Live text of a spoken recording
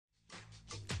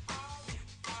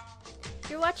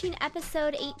You're watching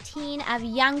episode 18 of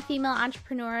Young Female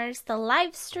Entrepreneurs, the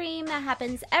live stream that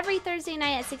happens every Thursday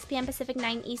night at 6 p.m. Pacific,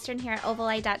 9 Eastern here at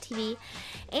ovaleye.tv.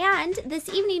 And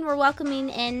this evening we're welcoming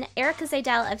in Erica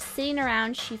Zidel of Sitting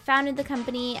Around. She founded the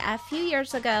company a few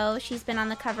years ago. She's been on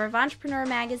the cover of Entrepreneur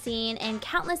magazine and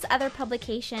countless other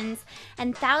publications,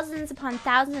 and thousands upon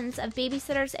thousands of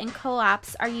babysitters and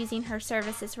co-ops are using her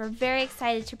services. We're very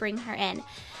excited to bring her in.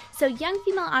 So Young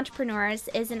Female Entrepreneurs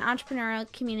is an entrepreneurial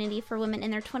community for women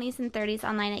in their 20s and 30s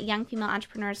online at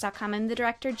youngfemaleentrepreneurs.com. I'm the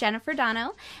director, Jennifer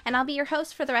Dono, and I'll be your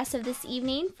host for the rest of this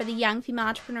evening for the Young Female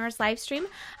Entrepreneurs live stream.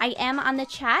 I am on the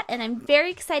chat, and I'm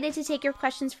very excited to take your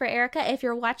questions for Erica. If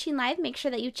you're watching live, make sure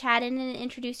that you chat in and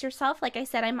introduce yourself. Like I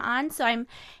said, I'm on, so I'm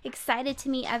excited to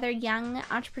meet other young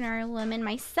entrepreneurial women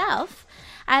myself.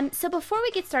 So before we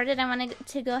get started, I wanted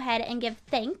to go ahead and give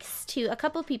thanks to a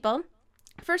couple people.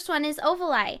 First one is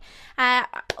Ovaleye.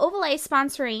 Ovaleye is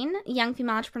sponsoring Young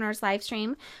Female Entrepreneurs live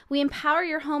stream. We empower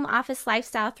your home office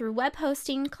lifestyle through web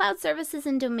hosting, cloud services,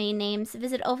 and domain names.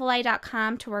 Visit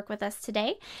ovaleye.com to work with us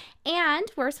today.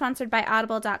 And we're sponsored by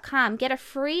audible.com. Get a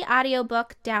free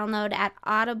audiobook download at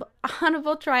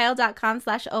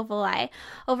audibletrial.com/ovaleye.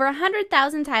 Over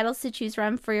 100,000 titles to choose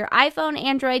from for your iPhone,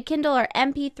 Android, Kindle, or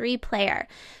MP3 player.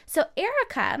 So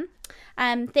Erica,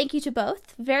 thank you to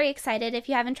both. Very excited. If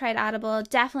you haven't tried Audible,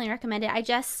 definitely recommend it. I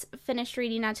just finished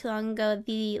reading not too long ago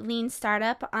the Lean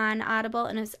Startup on Audible,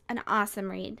 and it was an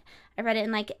awesome read. I read it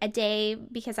in like a day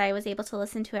because I was able to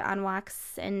listen to it on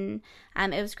walks, and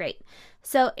it was great.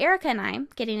 So Erica and I,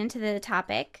 getting into the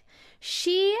topic,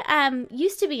 she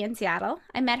used to be in Seattle.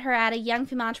 I met her at a Young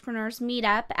Female Entrepreneurs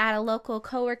meetup at a local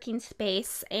co-working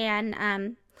space,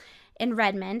 and in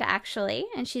Redmond, actually,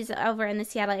 and she's over in the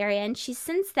Seattle area, and she's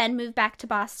since then moved back to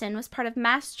Boston, was part of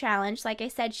Mass Challenge. Like I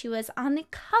said, she was on the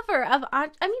cover of,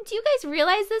 do you guys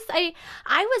realize this? I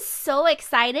was so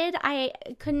excited, I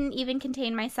couldn't even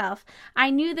contain myself.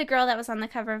 I knew the girl that was on the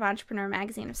cover of Entrepreneur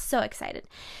magazine. I was so excited.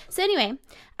 So anyway,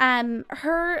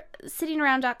 her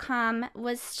sittingaround.com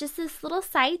was just this little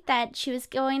site that she was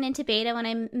going into beta when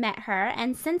I met her,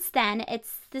 and since then,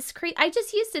 it's this I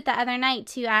just used it the other night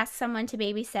to ask someone to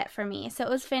babysit for me. So it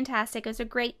was fantastic. It was a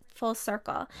great full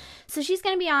circle. So she's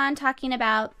going to be on talking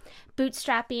about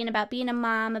bootstrapping, about being a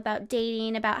mom, about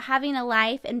dating, about having a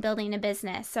life and building a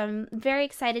business. So I'm very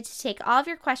excited to take all of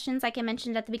your questions. Like I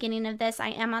mentioned at the beginning of this, I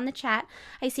am on the chat.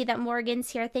 I see that Morgan's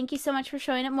here. Thank you so much for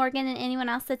showing up, Morgan, and anyone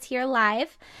else that's here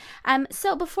live.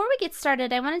 So before we get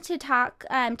started, I wanted to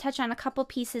touch on a couple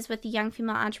pieces with the Young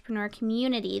Female Entrepreneur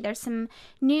community. There's some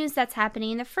news that's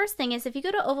happening. The first thing is if you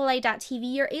go to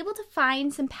ovaleye.tv, you're able to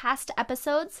find some past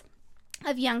episodes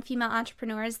of Young Female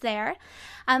Entrepreneurs there.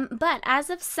 But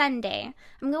as of Sunday,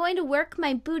 I'm going to work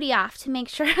my booty off to make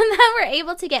sure that we're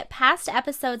able to get past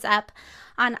episodes up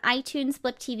on iTunes,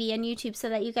 Blip TV, and YouTube so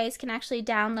that you guys can actually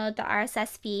download the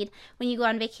RSS feed when you go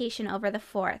on vacation over the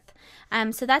 4th.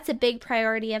 So that's a big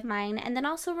priority of mine. And then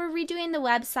also we're redoing the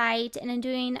website and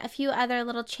doing a few other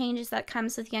little changes that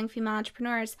comes with Young Female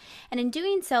Entrepreneurs. And in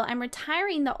doing so, I'm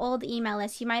retiring the old email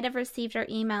list. You might have received our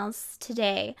emails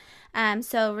today.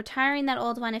 So retiring that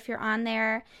old one. If you're on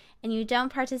there and you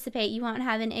don't participate, you won't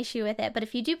have an issue with it. But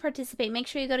if you do participate, make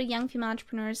sure you go to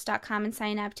youngfemaleentrepreneurs.com and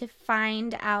sign up to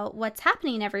find out what's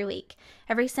happening every week.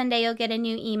 Every Sunday, you'll get a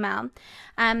new email.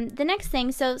 The next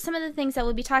thing, so some of the things that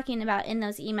we'll be talking about in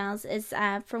those emails is,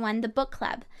 for one, the book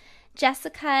club.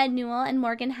 Jessica Newell and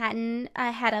Morgan Hatton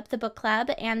head up the book club,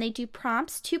 and they do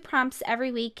prompts, 2 prompts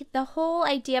every week. The whole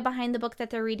idea behind the book that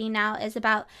they're reading now is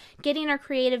about getting our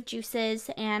creative juices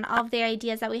and all of the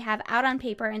ideas that we have out on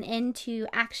paper and into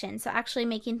action, so actually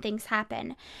making things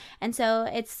happen. And so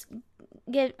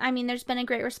there's been a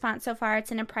great response so far.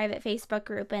 It's in a private Facebook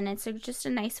group, and it's just a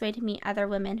nice way to meet other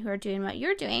women who are doing what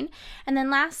you're doing. And then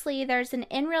lastly, there's an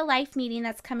in real life meeting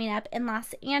that's coming up in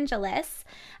Los Angeles.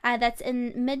 That's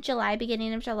in mid-July,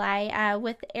 beginning of July,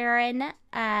 with Erin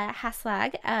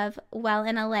Haslag of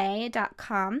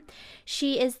wellinla.com.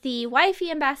 She is the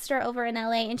wifey ambassador over in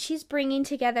LA, and she's bringing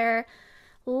together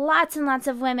lots and lots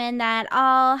of women that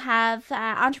all have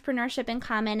entrepreneurship in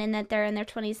common, and that they're in their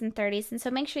 20s and 30s. And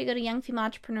so make sure you go to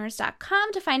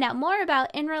youngfemaleentrepreneurs.com to find out more about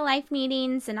in real life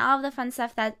meetings and all of the fun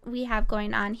stuff that we have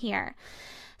going on here.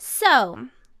 So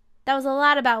that was a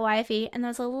lot about wifey, and there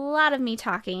was a lot of me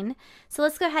talking. So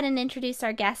let's go ahead and introduce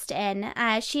our guest in.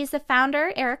 She's the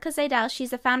founder, Erica Zidel.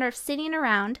 She's the founder of Sitting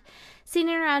Around.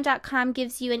 Sittingaround.com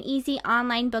gives you an easy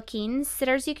online booking,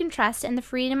 sitters you can trust, and the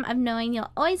freedom of knowing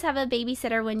you'll always have a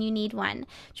babysitter when you need one.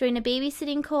 Join a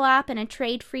babysitting co-op and a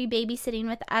trade-free babysitting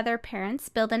with other parents.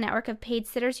 Build a network of paid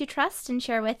sitters you trust and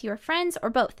share with your friends or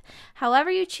both.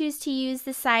 However you choose to use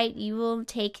the site, you will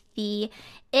take the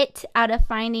it out of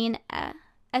finding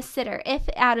a sitter, if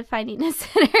out of finding a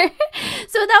sitter.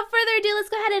 So without further ado, let's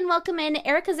go ahead and welcome in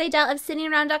Erica Zidel of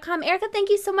Sittingaround.com. Erica, thank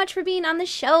you so much for being on the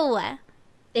show.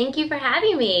 Thank you for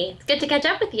having me. It's good to catch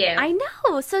up with you. I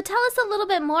know. So tell us a little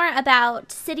bit more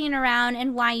about Sitting Around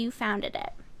and why you founded it.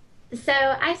 So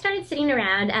I started Sitting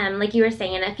Around, like you were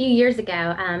saying, a few years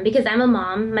ago because I'm a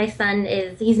mom. My son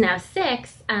he's now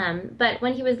 6, but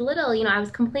when he was little, I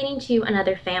was complaining to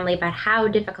another family about how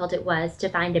difficult it was to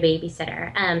find a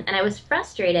babysitter, and I was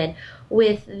frustrated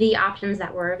with the options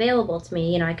that were available to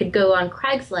me. I could go on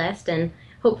Craigslist and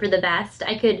hope for the best.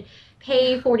 I could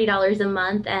pay $40 a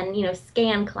month and,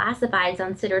 scan classifieds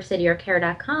on SitterCity or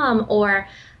Care.com, or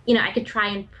I could try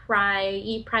and pry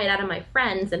it out of my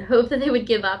friends and hope that they would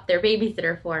give up their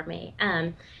babysitter for me.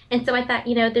 And so I thought,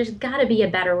 there's got to be a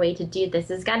better way to do this.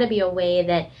 There's got to be a way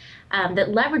that that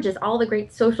leverages all the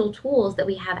great social tools that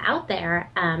we have out there,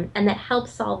 and that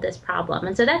helps solve this problem.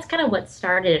 And so that's kind of what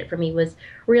started it for me, was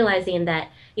realizing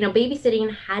that,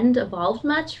 babysitting hadn't evolved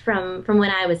much from when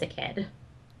I was a kid.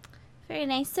 Very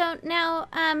nice. So now,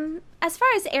 as far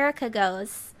as Erica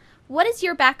goes, what is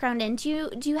your background in?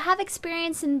 Do you have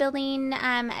experience in building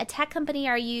a tech company?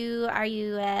 Are you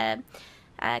a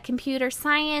computer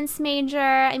science major?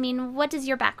 I mean, what does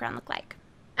your background look like?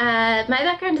 My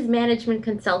background is management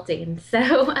consulting.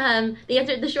 So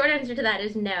the short answer to that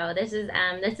is no. This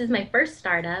is my first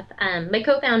startup. My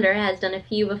co-founder has done a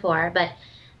few before, but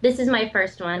this is my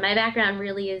first one. My background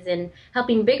really is in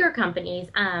helping bigger companies,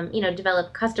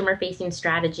 develop customer-facing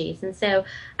strategies. And so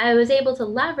I was able to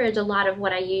leverage a lot of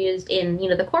what I used in,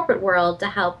 the corporate world to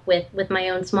help with my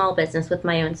own small business, with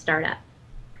my own startup.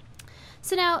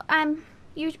 So now,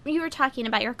 you were talking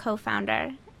about your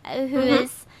co-founder, who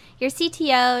is your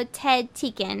CTO, Ted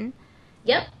Teakin.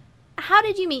 Yep. How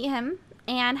did you meet him,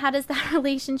 and how does that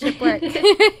relationship work?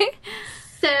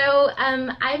 So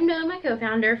I've known my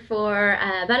co-founder for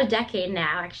about a decade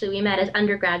now. Actually, we met as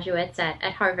undergraduates at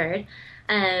Harvard.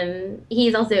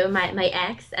 He's also my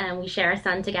ex, and we share a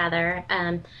son together.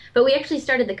 But we actually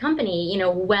started the company,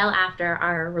 well after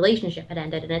our relationship had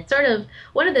ended. And it's sort of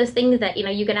one of those things that,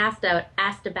 you get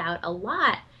asked about a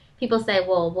lot. People say,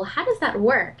 well, how does that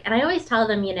work? And I always tell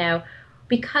them,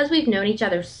 because we've known each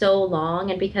other so long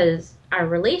and because our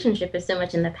relationship is so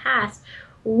much in the past,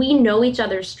 we know each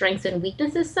other's strengths and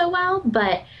weaknesses so well,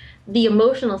 but the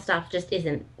emotional stuff just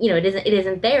isn't, it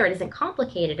isn't there, it isn't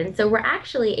complicated. And so we're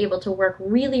actually able to work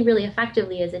really, really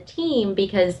effectively as a team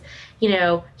because, he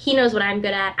knows what I'm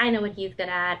good at, I know what he's good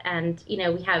at, and,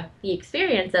 we have the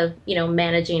experience of,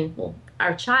 managing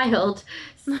our child,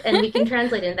 and we can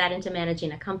translate that into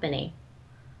managing a company.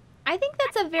 I think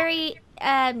that's a very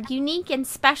unique and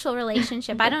special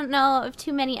relationship. I don't know of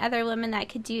too many other women that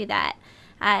could do that.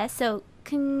 So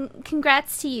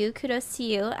congrats to you. Kudos to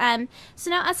you.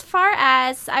 So now, as far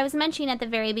as I was mentioning at the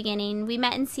very beginning, we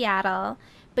met in Seattle,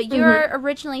 but you're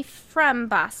originally from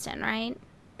Boston, right?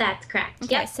 That's correct.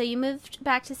 Okay, yep. So you moved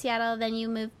back to Seattle, then you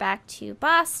moved back to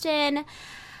Boston.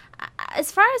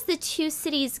 As far as the two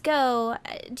cities go,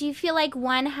 do you feel like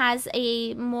one has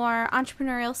a more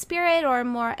entrepreneurial spirit or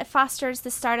more fosters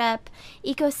the startup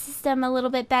ecosystem a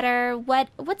little bit better?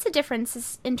 What's the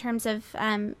difference in terms of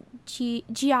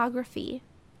geography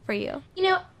for you?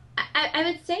 I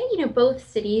would say, both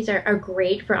cities are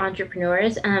great for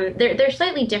entrepreneurs. They're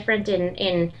slightly different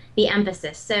in the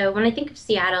emphasis. So when I think of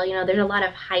Seattle, there's a lot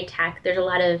of high tech, there's a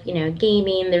lot of,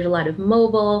 gaming, there's a lot of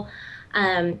mobile.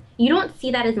 You don't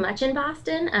see that as much in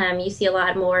Boston. You see a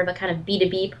lot more of a kind of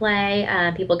B2B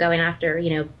play, people going after,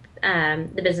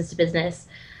 the business-to-business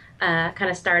kind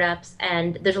of startups.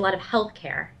 And there's a lot of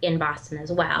healthcare in Boston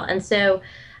as well. And so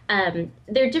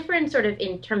they're different sort of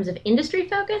in terms of industry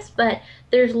focus, but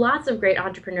there's lots of great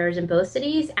entrepreneurs in both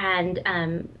cities. And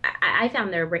I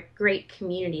found there are great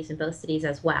communities in both cities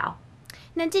as well.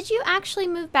 Now, did you actually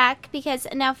move back? Because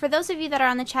now, for those of you that are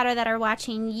on the chat or that are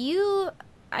watching, you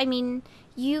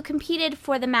competed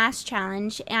for the Mass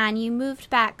Challenge and you moved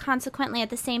back consequently at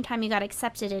the same time you got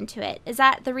accepted into it. Is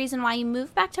that the reason why you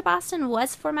moved back to Boston,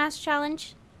 was for Mass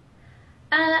Challenge?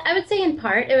 I would say in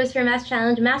part it was for Mass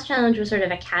Challenge. Mass Challenge was sort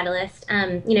of a catalyst.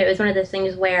 It was one of those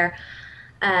things where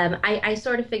I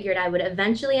sort of figured I would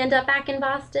eventually end up back in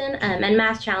Boston, and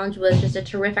Mass Challenge was just a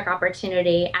terrific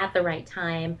opportunity at the right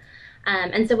time.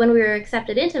 And so when we were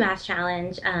accepted into Mass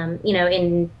Challenge,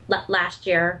 in last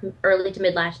year, early to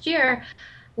mid last year,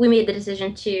 we made the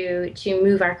decision to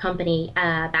move our company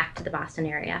back to the Boston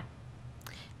area.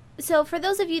 So, for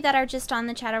those of you that are just on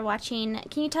the chat or watching,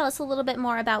 can you tell us a little bit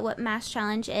more about what Mass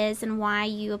Challenge is and why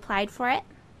you applied for it?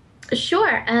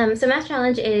 Sure. So Mass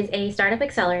Challenge is a startup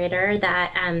accelerator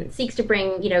that seeks to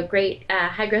bring, great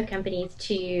high growth companies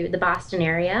to the Boston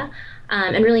area,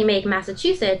 and really make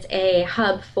Massachusetts a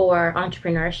hub for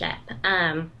entrepreneurship.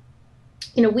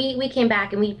 We came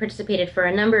back and we participated for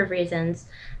a number of reasons.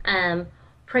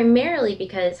 Primarily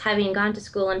because having gone to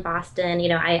school in Boston,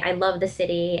 I love the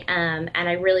city, and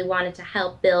I really wanted to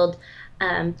help build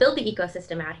the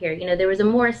ecosystem out here. There was a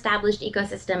more established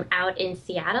ecosystem out in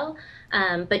Seattle,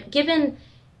 but given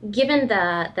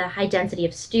the high density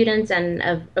of students and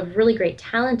of really great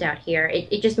talent out here,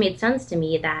 it just made sense to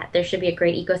me that there should be a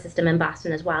great ecosystem in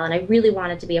Boston as well, and I really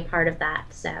wanted to be a part of that.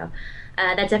 So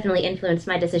that definitely influenced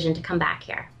my decision to come back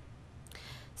here.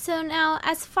 So now,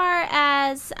 as far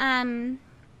as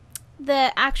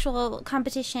the actual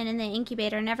competition and the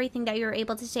incubator and everything that you were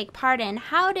able to take part in,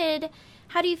 how do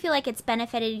you feel like it's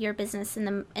benefited your business in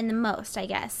the most, I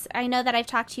guess? I know that I've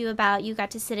talked to you about you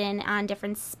got to sit in on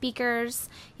different speakers,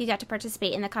 you got to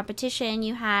participate in the competition,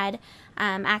 you had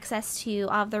access to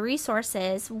all of the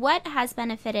resources. What has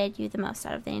benefited you the most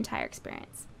out of the entire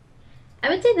experience? I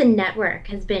would say the network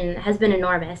has been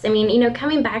enormous. I mean,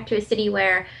 coming back to a city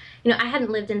where, I hadn't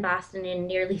lived in Boston in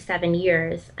nearly 7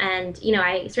 years, and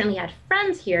I certainly had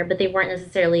friends here, but they weren't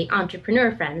necessarily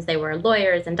entrepreneur friends. They were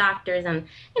lawyers and doctors, and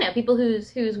people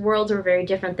whose worlds were very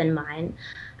different than mine.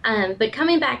 But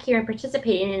coming back here and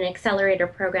participating in an accelerator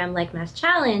program like Mass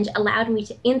Challenge allowed me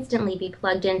to instantly be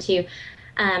plugged into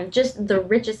just the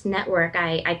richest network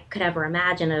I could ever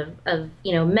imagine of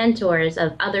mentors,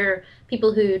 of other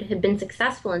people who had been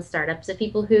successful in startups, of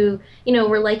people who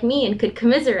were like me and could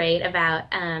commiserate about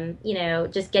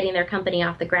just getting their company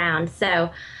off the ground. So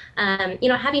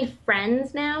having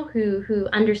friends now who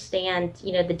understand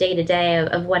the day to day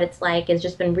of what it's like has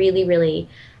just been really, really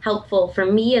helpful for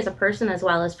me as a person as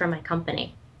well as for my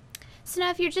company. So now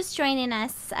if you're just joining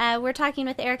us, we're talking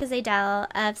with Erica Zidel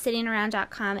of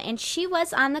sittingaround.com, and she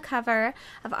was on the cover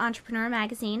of Entrepreneur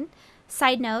Magazine.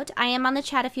 Side note, I am on the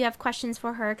chat if you have questions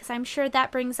for her, because I'm sure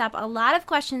that brings up a lot of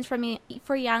questions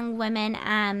for young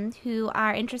women who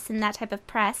are interested in that type of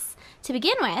press to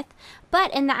begin with.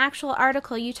 But in the actual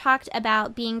article, you talked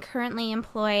about being currently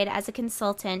employed as a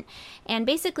consultant and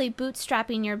basically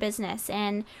bootstrapping your business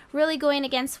and really going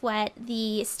against what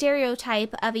the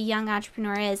stereotype of a young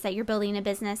entrepreneur is, that you're building a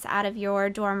business out of your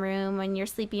dorm room when you're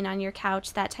sleeping on your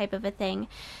couch, that type of a thing.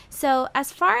 So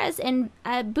as far as in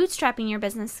bootstrapping your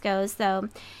business goes, though,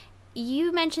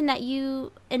 you mentioned that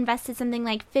you invested something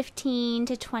like $15,000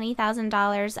 to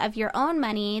 $20,000 of your own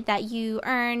money that you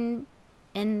earn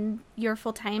in your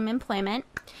full-time employment.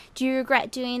 Do you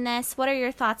regret doing this? What are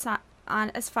your thoughts on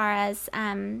as far as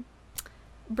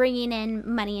bringing in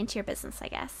money into your business, I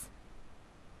guess?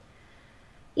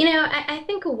 I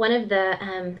think one of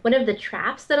the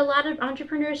traps that a lot of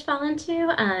entrepreneurs fall into,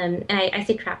 and I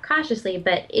say trap cautiously,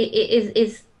 but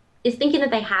is thinking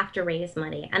that they have to raise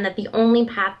money and that the only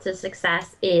path to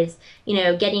success is,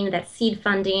 getting that seed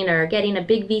funding or getting a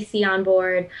big VC on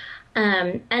board.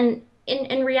 And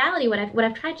in reality, what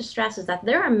I've tried to stress is that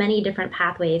there are many different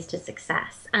pathways to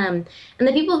success. And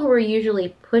the people who are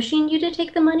usually pushing you to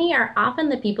take the money are often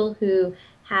the people who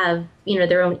have,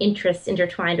 their own interests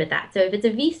intertwined with that. So if it's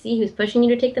a VC who's pushing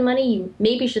you to take the money, you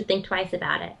maybe should think twice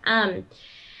about it.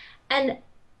 And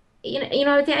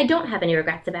I would say I don't have any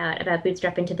regrets about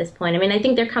bootstrapping to this point. I mean, I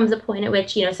think there comes a point at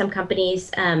which, some companies,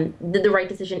 the right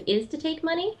decision is to take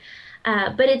money.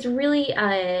 But it's really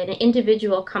an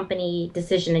individual company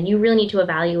decision, and you really need to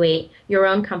evaluate your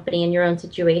own company and your own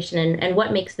situation and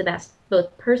what makes the best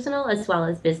both personal as well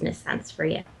as business sense for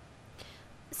you.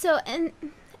 So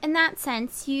in that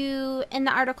sense, in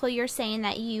the article, you're saying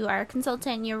that you are a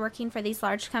consultant, you're working for these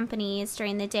large companies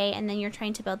during the day, and then you're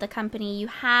trying to build the company. You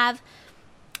have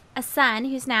a son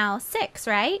who's now 6,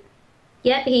 right?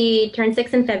 Yep, he turned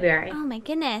 6 in February. Oh my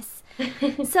goodness.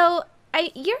 So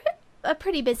you're a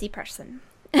pretty busy person,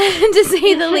 to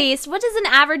say the least. What does an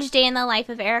average day in the life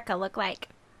of Erica look like?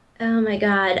 Oh my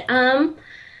God.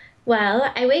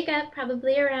 Well, I wake up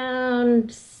probably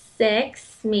around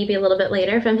 6, maybe a little bit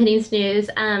later if I'm hitting snooze.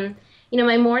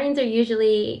 My mornings are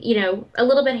usually, a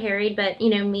little bit harried, but,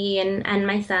 me and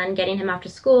my son getting him off to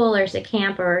school or to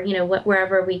camp or,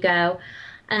 wherever we go.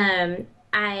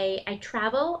 I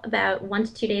travel about 1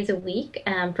 to 2 days a week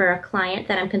for a client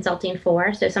that I'm consulting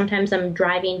for. So sometimes I'm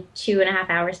driving 2.5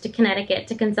 hours to Connecticut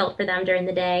to consult for them during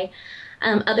the day.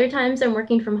 Other times I'm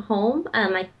working from home.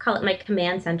 I call it my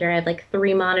command center. I have like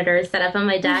 3 monitors set up on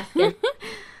my desk.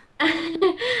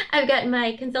 I've got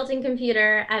my consulting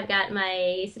computer, I've got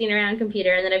my sitting around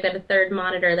computer, and then I've got a third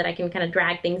monitor that I can kind of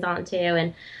drag things onto.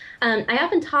 And I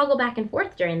often toggle back and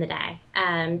forth during the day.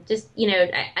 Just,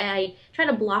 I try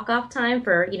to block off time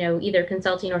for, either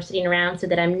consulting or sitting around so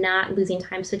that I'm not losing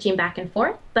time switching back and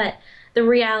forth. But the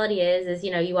reality is,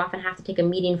 you often have to take a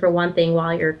meeting for one thing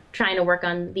while you're trying to work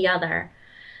on the other.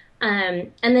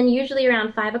 And then usually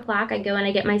around 5 o'clock, I go and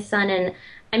I get my son, and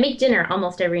I make dinner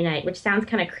almost every night, which sounds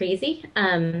kind of crazy,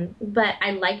 but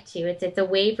I like to. It's a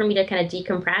way for me to kind of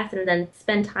decompress and then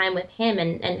spend time with him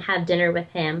and have dinner with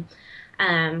him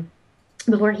um,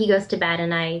 before he goes to bed,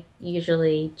 and I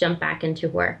usually jump back into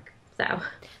work. So.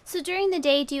 So during the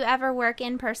day, do you ever work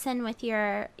in person with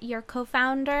your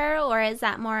co-founder, or is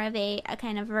that more of a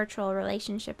kind of virtual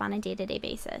relationship on a day-to-day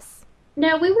basis?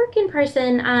 No, we work in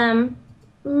person,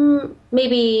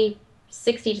 maybe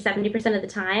 60 to 70% of the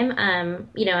time,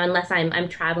 unless I'm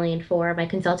traveling for my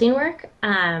consulting work.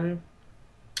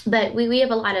 But we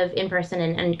have a lot of in person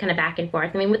and kind of back and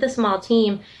forth. I mean, with a small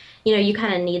team, you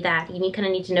kind of need that. You kind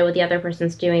of need to know what the other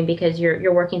person's doing because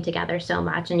you're working together so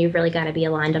much, and you've really got to be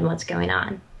aligned on what's going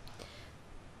on.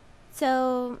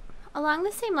 So, along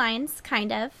the same lines,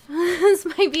 kind of, this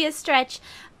might be a stretch,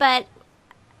 but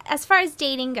as far as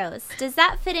dating goes, does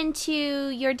that fit into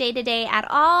your day-to-day at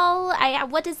all?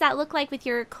 What does that look like with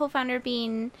your co-founder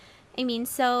being,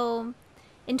 so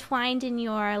entwined in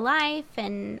your life?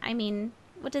 And,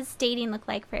 what does dating look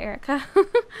like for Erica?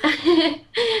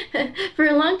 For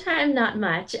a long time, not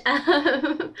much.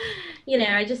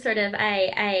 I just sort of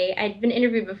I'd been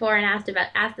interviewed before and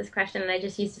asked this question, and I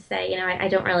just used to say, I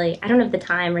don't have the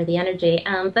time or the energy.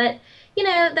 But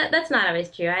that's not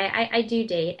always true. I do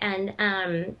date, and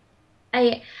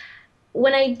I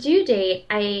when I do date,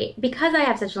 because I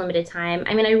have such limited time,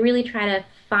 I really try to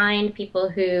find people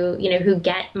who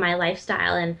get my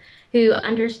lifestyle and who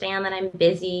understand that I'm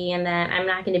busy and that I'm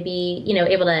not going to be,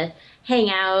 able to hang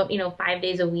out, 5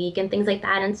 days a week and things like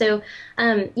that. And so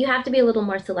you have to be a little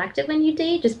more selective when you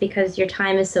date just because your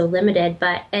time is so limited,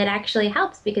 but it actually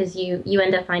helps because you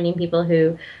end up finding people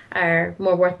who are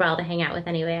more worthwhile to hang out with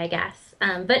anyway, I guess.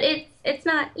 But it's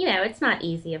not, it's not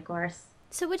easy, of course.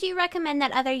 So would you recommend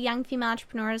that other young female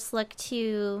entrepreneurs look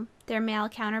to their male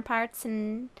counterparts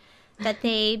and that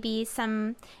they be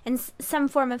in some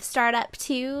form of startup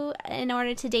too in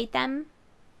order to date them?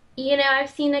 I've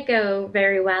seen it go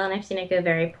very well and I've seen it go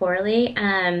very poorly.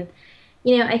 I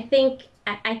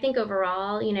think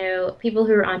overall, people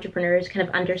who are entrepreneurs kind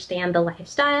of understand the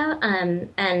lifestyle, and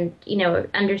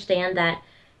understand that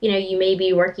you may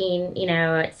be working,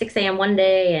 at 6 a.m. one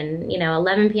day and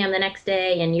 11 p.m. the next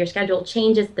day, and your schedule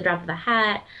changes at the drop of a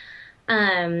hat.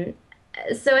 Um,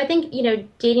 so I think,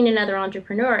 dating another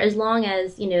entrepreneur, as long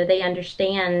as, they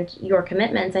understand your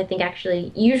commitments, I think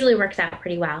actually usually works out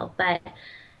pretty well. But,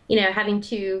 having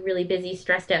two really busy,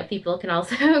 stressed out people can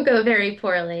also go very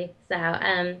poorly. So,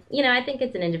 I think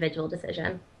it's an individual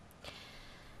decision.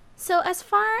 So as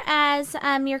far as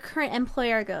your current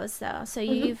employer goes, though, so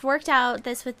Mhm. you've worked out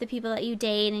this with the people that you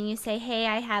date, and you say, hey,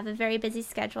 I have a very busy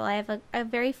schedule. I have a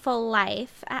very full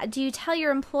life. Do you tell your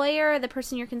employer or the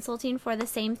person you're consulting for the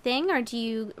same thing, or do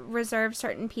you reserve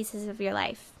certain pieces of your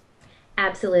life?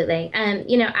 Absolutely.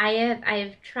 I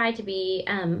have tried to be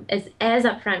as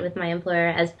upfront with my employer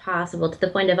as possible to the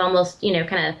point of almost, kind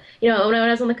of, when I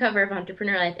was on the cover of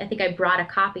Entrepreneur, I think I brought a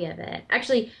copy of it.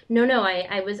 Actually, no,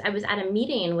 I was at a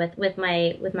meeting with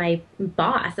my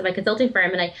boss at my consulting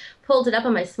firm, and I pulled it up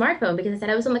on my smartphone because I said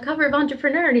I was on the cover of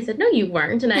Entrepreneur, and he said, no, you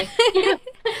weren't. And I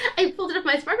pulled it up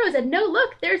on my smartphone and said, no,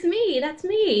 look, there's me. That's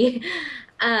me.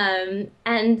 And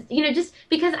just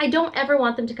because I don't ever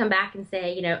want them to come back and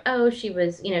say, oh, she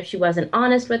wasn't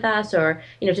honest with us, or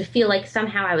to feel like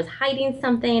somehow I was hiding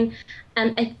something.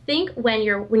 And I think when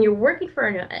you're working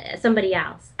for somebody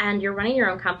else and you're running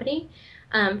your own company,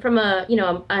 from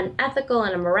an ethical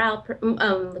and a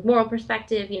moral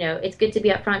perspective, it's good to be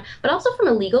upfront, but also from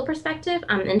a legal perspective,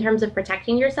 in terms of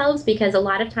protecting yourselves, because a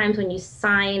lot of times when you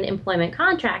sign employment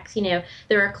contracts,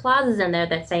 there are clauses in there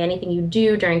that say anything you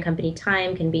do during company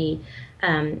time can be,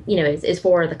 is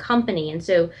for the company. And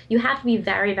so you have to be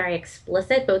very, very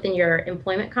explicit, both in your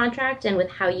employment contract and with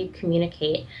how you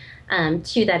communicate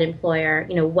to that employer,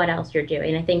 what else you're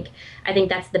doing. I think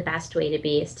that's the best way to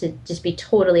be, is to just be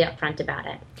totally upfront about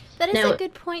it. That is Now, a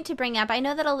good point to bring up. I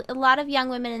know that a lot of young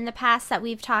women in the past that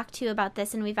we've talked to about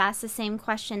this, and we've asked the same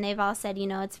question, they've all said,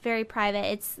 it's very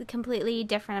private. It's completely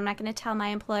different. I'm not going to tell my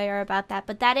employer about that.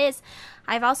 But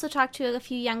I've also talked to a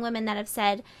few young women that have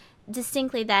said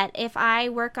distinctly that if I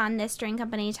work on this during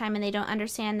company time and they don't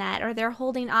understand that, or they're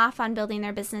holding off on building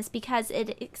their business because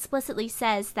it explicitly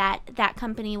says that that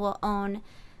company will own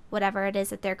whatever it is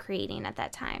that they're creating at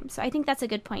that time. So I think that's a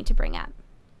good point to bring up.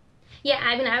 Yeah,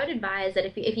 I mean, I would advise that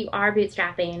if you are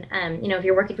bootstrapping, if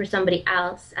you're working for somebody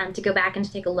else, to go back and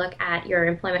to take a look at your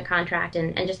employment contract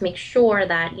and just make sure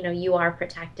that, you are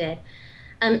protected.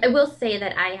 I will say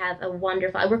that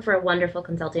I work for a wonderful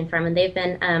consulting firm, and they've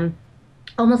been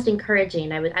almost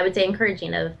encouraging. I would say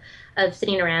encouraging of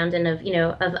sitting around and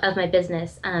of my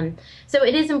business. So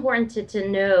it is important to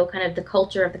know kind of the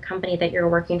culture of the company that you're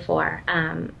working for,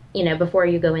 before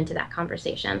you go into that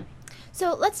conversation.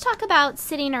 So let's talk about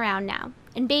sitting around now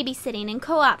and babysitting and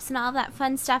co-ops and all of that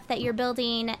fun stuff that you're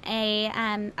building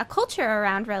a culture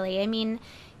around, really. I mean,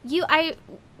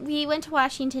 we went to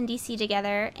Washington, D.C.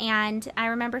 together, and I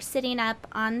remember sitting up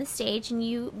on the stage and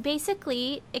you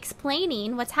basically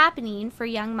explaining what's happening for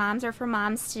young moms or for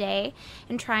moms today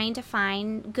and trying to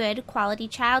find good quality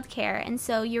childcare. And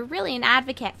so you're really an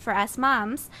advocate for us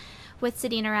moms with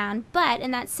sitting around. But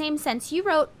in that same sense, you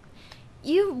wrote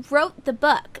the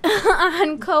book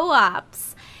on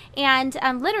co-ops and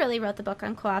literally wrote the book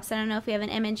on co-ops. I don't know if we have an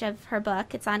image of her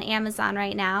book. It's on Amazon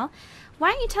right now.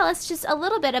 Why don't you tell us just a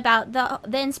little bit about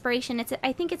the inspiration?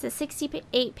 I think it's a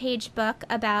 68-page book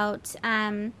about,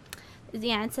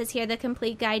 it says here, the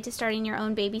complete guide to starting your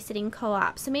own babysitting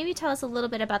co-op. So maybe tell us a little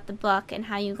bit about the book and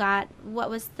what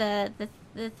was the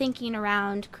thinking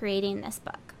around creating this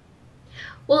book.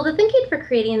 Well, the thinking for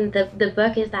creating the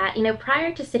book is that,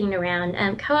 prior to sitting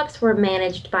around, co-ops were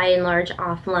managed by and large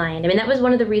offline. I mean, that was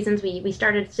one of the reasons we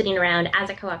started sitting around as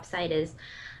a co-op site is,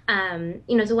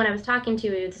 so when I was talking to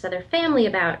this other family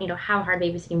about, how hard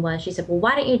babysitting was, she said, well,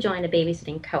 why don't you join a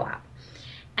babysitting co-op?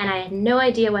 And I had no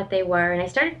idea what they were, and I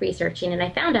started researching, and I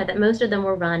found out that most of them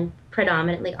were run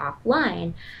predominantly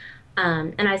offline.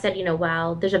 And I said,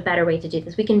 well, there's a better way to do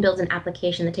this. We can build an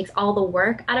application that takes all the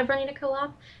work out of running a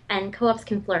co-op, and co-ops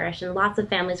can flourish, and lots of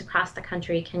families across the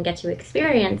country can get to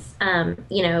experience,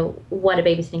 what a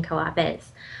babysitting co-op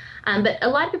is. But a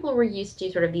lot of people were used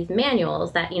to sort of these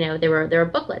manuals that, there were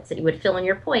booklets that you would fill in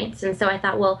your points. And so I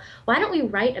thought, well, why don't we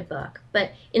write a book?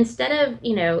 But instead of,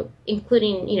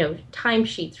 including,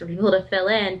 timesheets for people to fill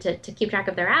in to keep track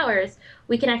of their hours,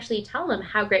 we can actually tell them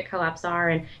how great co-ops are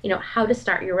and, how to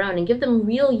start your own and give them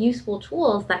real useful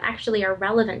tools that actually are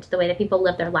relevant to the way that people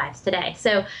live their lives today.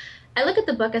 So I look at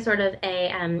the book as sort of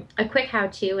a quick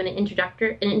how-to and an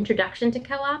introduction to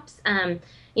co-ops,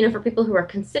 for people who are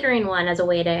considering one as a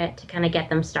way to kind of get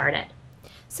them started.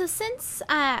 So since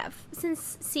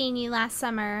seeing you last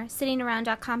summer,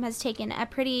 sittingaround.com has taken a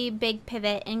pretty big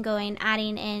pivot in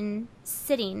adding in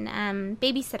sitting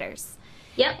babysitters.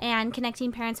 Yep. And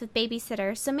connecting parents with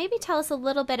babysitters. So maybe tell us a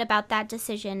little bit about that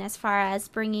decision as far as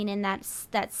bringing in that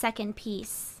second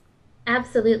piece.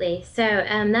 Absolutely. So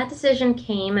that decision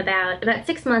came about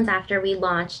 6 months after we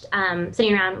launched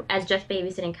Sitting Around as just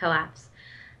babysitting co-ops.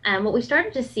 What we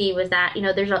started to see was that,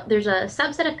 there's a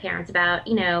subset of parents, about,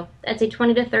 I'd say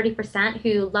 20 to 30%,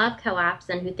 who love co-ops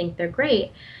and who think they're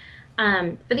great.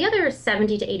 For the other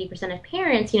 70 to 80% of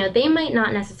parents, they might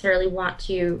not necessarily want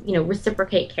to,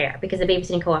 reciprocate care because the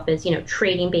babysitting co-op is,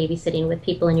 trading babysitting with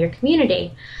people in your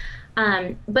community.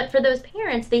 But for those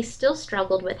parents, they still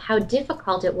struggled with how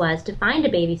difficult it was to find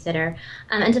a babysitter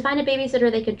and to find a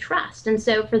babysitter they could trust. And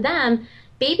so for them,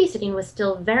 babysitting was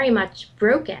still very much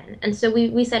broken. And so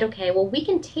we said, okay, well, we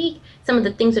can take some of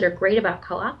the things that are great about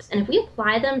co-ops, and if we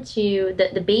apply them to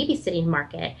the babysitting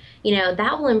market,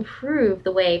 that will improve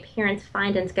the way parents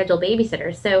find and schedule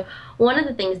babysitters. So one of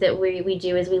the things that we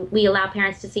do is we allow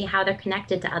parents to see how they're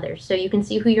connected to others. So you can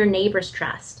see who your neighbors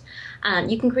trust.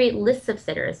 You can create lists of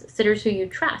sitters who you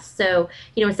trust. So,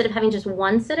 instead of having just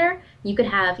one sitter, you could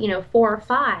have, 4 or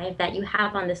 5 that you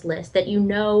have on this list that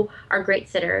are great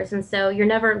sitters. And so you're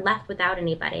never left without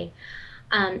anybody.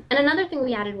 And another thing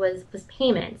we added was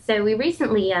payment. So we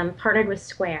recently partnered with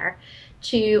Square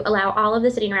to allow all of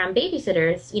the Sitting Around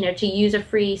babysitters, to use a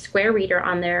free Square reader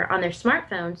on their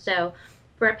smartphone. So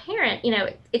for a parent,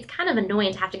 it's kind of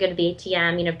annoying to have to go to the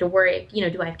ATM, to worry,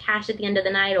 do I have cash at the end of the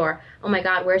night, or, oh my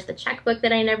God, where's the checkbook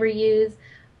that I never use?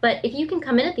 But if you can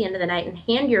come in at the end of the night and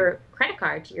hand your credit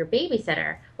card to your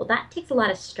babysitter, well, that takes a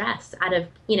lot of stress out of,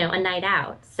 a night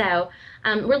out. So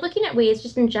we're looking at ways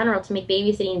just in general to make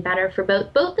babysitting better for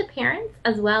both the parents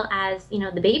as well as, the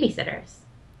babysitters.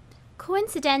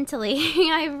 Coincidentally,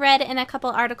 I've read in a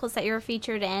couple articles that you were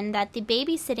featured in that the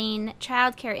babysitting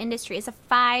childcare industry is a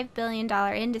 $5 billion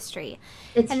industry.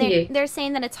 It's huge. They're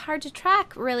saying that it's hard to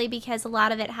track, really, because a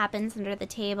lot of it happens under the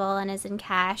table and is in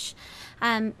cash.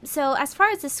 So as far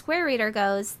as the Square Reader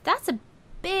goes, that's a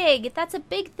big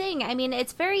thing. I mean,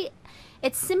 it's very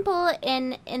it's simple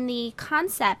in the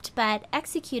concept, but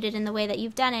executed in the way that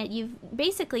you've done it, you've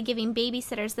basically giving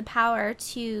babysitters the power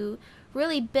to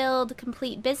really build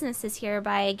complete businesses here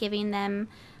by giving them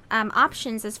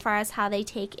options as far as how they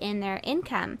take in their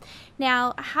income.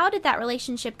 Now, how did that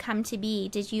relationship come to be?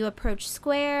 Did you approach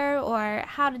Square, or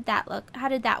how did that look? How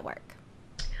did that work?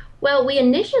 Well, we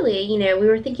initially, we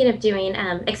were thinking of doing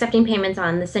accepting payments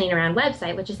on the Sitting Around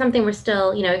website, which is something we're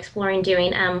still, exploring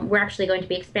doing. We're actually going to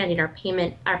be expanding our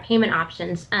payment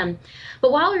options.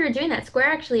 But while we were doing that,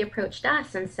 Square actually approached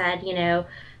us and said,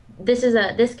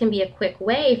 this can be a quick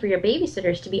way for your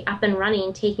babysitters to be up and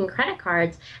running, taking credit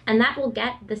cards, and that will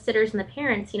get the sitters and the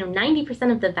parents,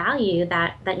 90% of the value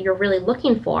that you're really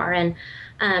looking for. And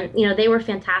they were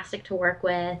fantastic to work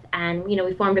with, and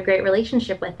we formed a great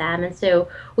relationship with them, and so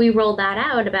we rolled that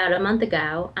out about a month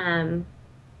ago. And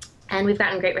we've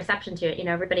gotten great reception to it.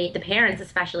 Everybody, the parents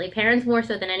especially, parents more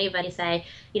so than anybody say,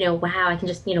 wow, I can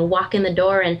just, walk in the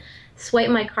door and swipe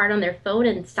my card on their phone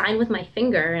and sign with my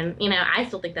finger. And, I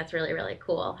still think that's really, really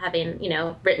cool, having,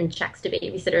 written checks to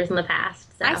babysitters in the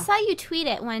past. So. I saw you tweet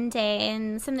it one day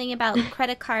and something about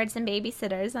credit cards and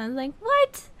babysitters. I was like,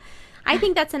 what? I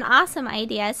think that's an awesome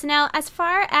idea. So now, as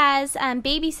far as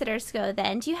babysitters go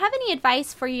then, do you have any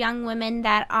advice for young women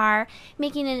that are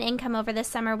making an income over the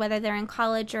summer, whether they're in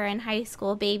college or in high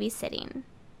school, babysitting?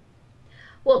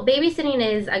 Well, babysitting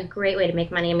is a great way to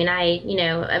make money. I mean,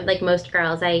 like most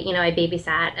girls, I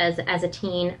babysat as a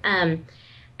teen. And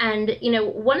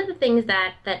one of the things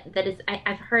that is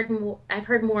I've heard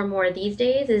more and more these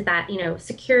days is that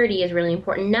security is really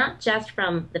important, not just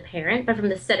from the parent but from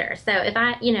the sitter. So if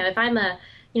I'm a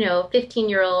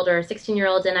 15-year-old or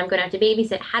 16-year-old and I'm going to have to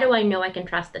babysit, how do I know I can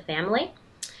trust the family?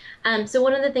 So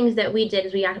one of the things that we did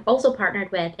is we also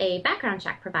partnered with a background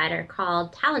check provider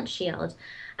called Talent Shield.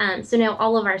 So now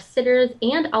all of our sitters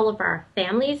and all of our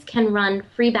families can run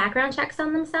free background checks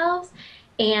on themselves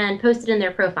and post it in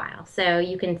their profile. So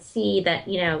you can see that,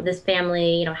 this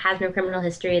family, has no criminal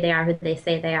history. They are who they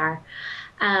say they are.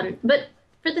 But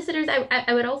for the sitters,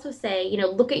 I would also say,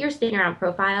 look at your Sitting Around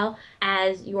profile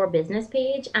as your business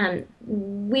page.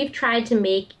 We've tried to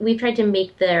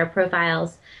make their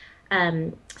profiles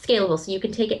scalable, so you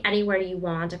can take it anywhere you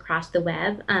want across the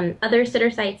web. Other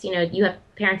sitter sites,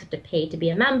 parents have to pay to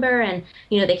be a member, and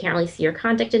they can't really see your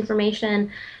contact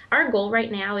information. Our goal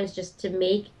right now is just to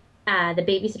make the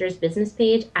babysitter's business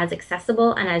page as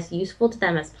accessible and as useful to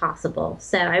them as possible.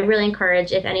 So I really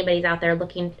encourage, if anybody's out there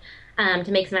looking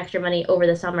to make some extra money over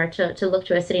the summer, to look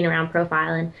to a Sitting Around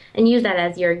profile and use that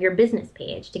as your business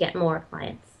page to get more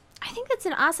clients. I think that's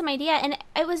an awesome idea, and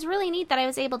it was really neat that I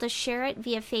was able to share it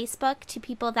via Facebook to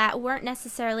people that weren't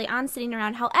necessarily on Sitting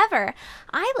Around. However,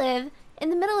 I live in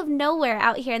the middle of nowhere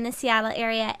out here in the Seattle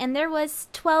area, and there was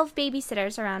 12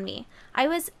 babysitters around me. I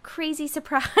was crazy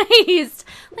surprised.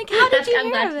 Like, how did you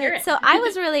hear of it? So I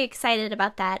was really excited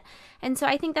about that, and so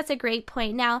I think that's a great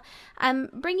point. Now,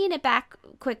 bringing it back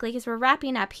quickly because we're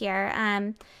wrapping up here.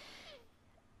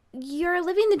 You're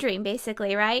living the dream,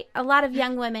 basically, right? A lot of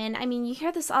young women, I mean, you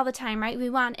hear this all the time, right? We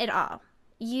want it all.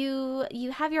 You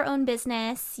have your own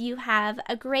business, you have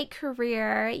a great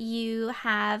career, you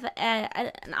have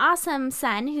an awesome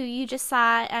son who you just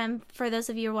saw, for those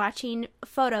of you watching,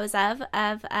 photos of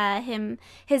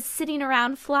his Sitting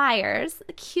Around flyers,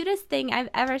 the cutest thing I've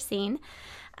ever seen.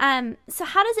 So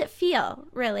how does it feel,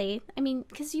 really? I mean,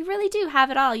 because you really do have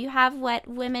it all. You have what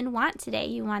women want today.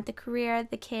 You want the career,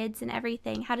 the kids, and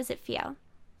everything. How does it feel?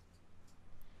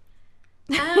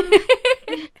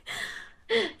 It's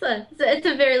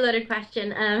a very loaded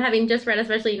question. Having just read,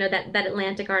 especially, that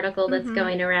Atlantic article that's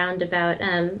going around about,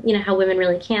 how women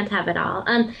really can't have it all.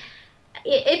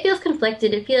 It feels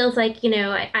conflicted. It feels like,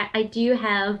 I do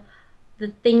have the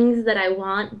things that I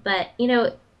want, but,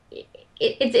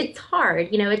 it's hard,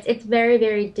 it's very,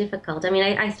 very difficult. I mean,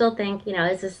 I still think,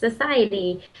 as a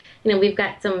society, we've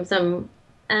got some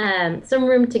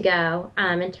room to go,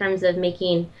 in terms of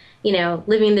making,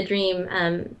 living the dream,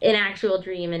 an actual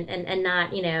dream, and not,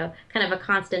 kind of a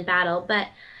constant battle. But,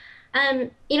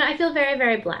 I feel very,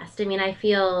 very blessed. I mean, I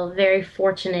feel very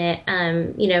fortunate,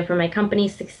 for my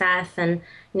company's success, and,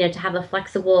 to have a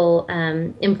flexible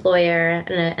employer,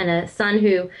 and a son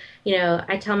who,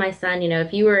 I tell my son,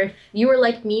 if you were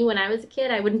like me when I was a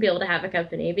kid, I wouldn't be able to have a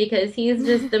company, because he's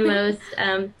just the most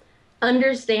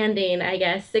understanding, I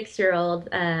guess, 6-year-old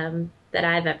that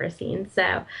I've ever seen.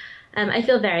 So I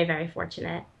feel very, very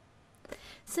fortunate.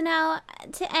 So now,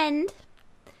 to end,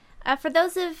 for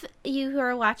those of you who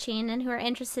are watching and who are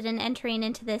interested in entering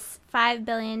into this $5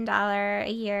 billion a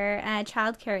year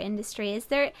childcare industry, is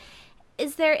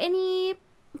there any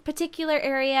particular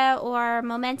area or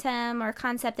momentum or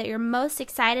concept that you're most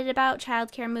excited about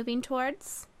childcare moving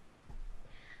towards?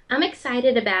 I'm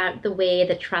excited about the way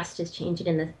that trust is changing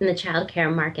in the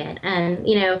childcare market. And,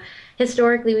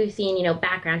 historically we've seen,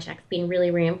 background checks being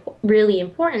really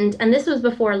important. And this was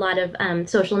before a lot of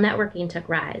social networking took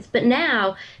rise. But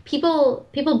now people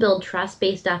build trust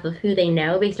based off of who they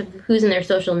know, based off of who's in their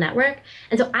social network.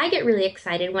 And so I get really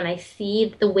excited when I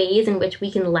see the ways in which we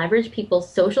can leverage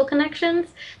people's social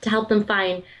connections to help them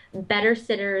find better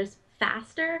sitters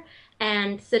faster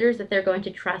and sitters that they're going to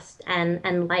trust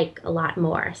and like a lot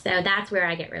more. So that's where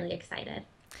I get really excited.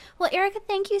 Well, Erica,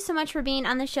 thank you so much for being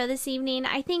on the show this evening.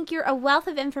 I think you're a wealth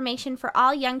of information for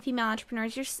all young female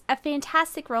entrepreneurs. You're a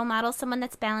fantastic role model, someone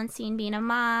that's balancing being a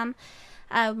mom,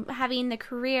 having the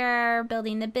career,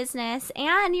 building the business,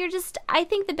 and I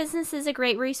think the business is a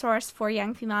great resource for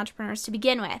young female entrepreneurs to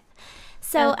begin with.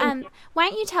 So why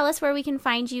don't you tell us where we can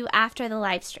find you after the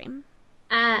live stream?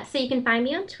 So you can find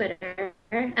me on Twitter.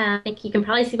 I think you can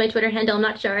probably see my Twitter handle. I'm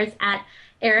not sure. It's at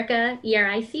Erica,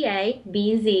 ERICA,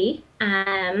 BZ.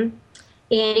 And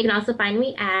you can also find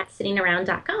me at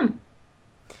sittingaround.com.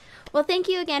 Well, thank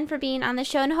you again for being on the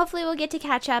show, and hopefully we'll get to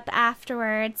catch up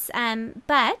afterwards.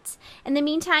 But in the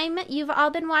meantime, you've all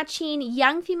been watching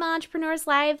Young Female Entrepreneurs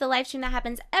Live, the live stream that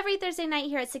happens every Thursday night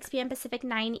here at 6 p.m. Pacific,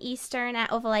 9 Eastern at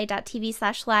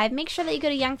ovaleye.tv/live. Make sure that you go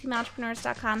to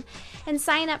youngfemaleentrepreneurs.com and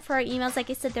sign up for our emails. Like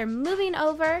I said, they're moving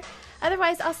over.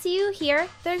 Otherwise, I'll see you here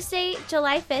Thursday,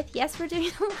 July 5th. Yes, we're doing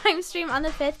a live stream on the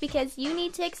 5th because you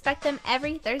need to expect them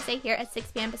every Thursday here at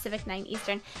 6 p.m. Pacific, 9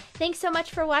 Eastern. Thanks so much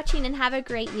for watching and have a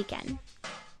great weekend.